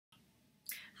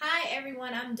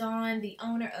everyone, I'm Dawn, the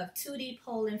owner of 2D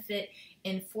Pole and Fit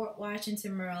in Fort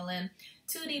Washington, Maryland.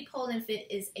 2D Pole and Fit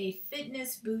is a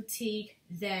fitness boutique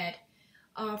that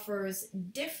offers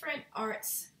different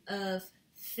arts of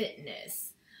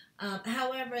fitness.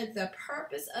 However, the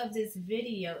purpose of this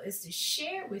video is to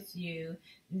share with you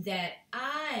that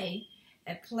I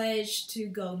have pledged to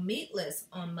go meatless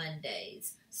on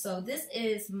Mondays. So this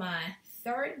is my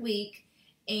third week,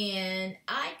 and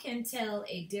I can tell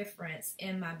a difference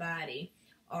in my body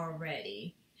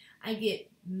already. I get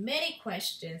many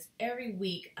questions every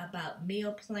week about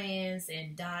meal plans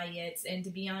and diets, and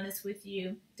to be honest with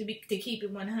you, to keep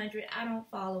it 100, I don't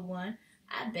follow one.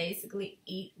 I basically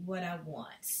eat what I want.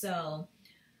 So,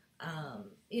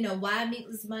 why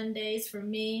Meatless Mondays for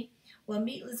me? Well,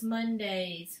 Meatless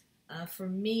Mondays for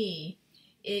me,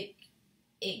 it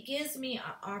gives me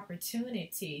an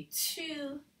opportunity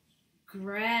to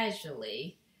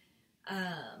gradually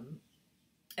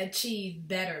achieve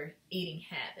better eating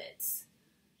habits.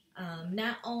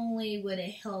 Not only would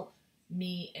it help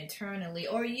me internally,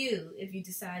 or you if you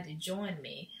decide to join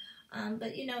me,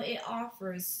 but it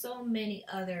offers so many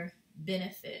other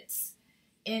benefits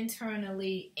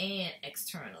internally and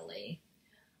externally.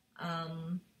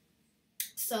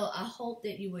 So I hope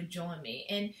that you would join me.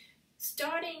 And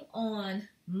starting on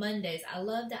Mondays, I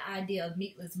love the idea of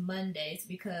Meatless Mondays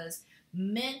because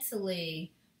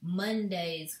mentally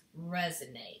Mondays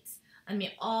resonates. I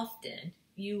mean, often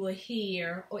you will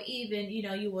hear, or even,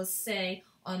 you will say,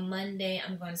 on Monday,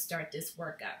 I'm going to start this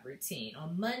workout routine.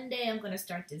 On Monday, I'm going to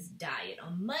start this diet.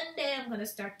 On Monday, I'm going to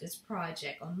start this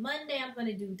project. On Monday, I'm going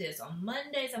to do this. On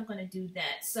Mondays, I'm going to do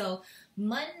that. So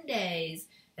Mondays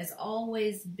has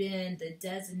always been the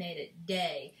designated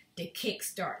day to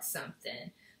kickstart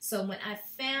something. So when I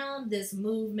found this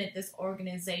movement, this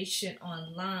organization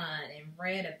online and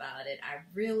read about it, I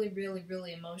really, really,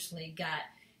 really emotionally got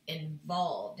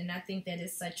involved. And I think that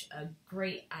is such a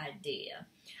great idea.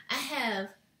 I have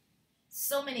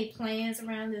so many plans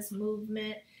around this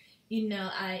movement.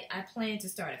 I plan to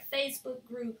start a Facebook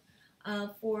group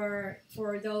for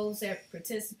those that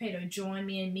participate or join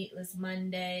me in Meatless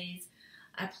Mondays.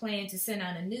 I plan to send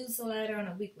out a newsletter on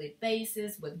a weekly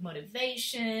basis with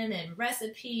motivation and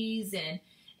recipes and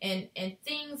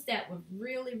things that would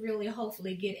really, really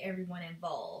hopefully get everyone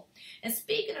involved. And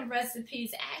speaking of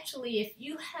recipes, actually, if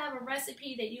you have a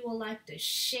recipe that you would like to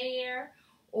share,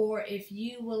 or if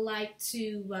you would like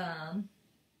to,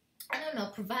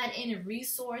 provide any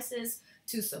resources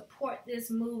to support this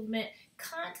movement,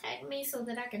 contact me so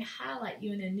that I can highlight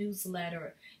you in a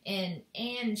newsletter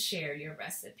and share your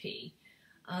recipe.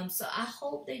 So I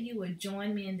hope that you would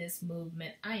join me in this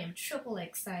movement. I am triple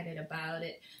excited about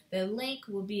it. The link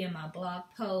will be in my blog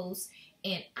post,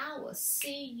 and I will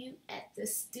see you at the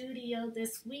studio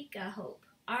this week, I hope.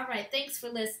 All right, thanks for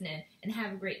listening, and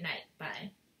have a great night.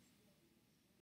 Bye.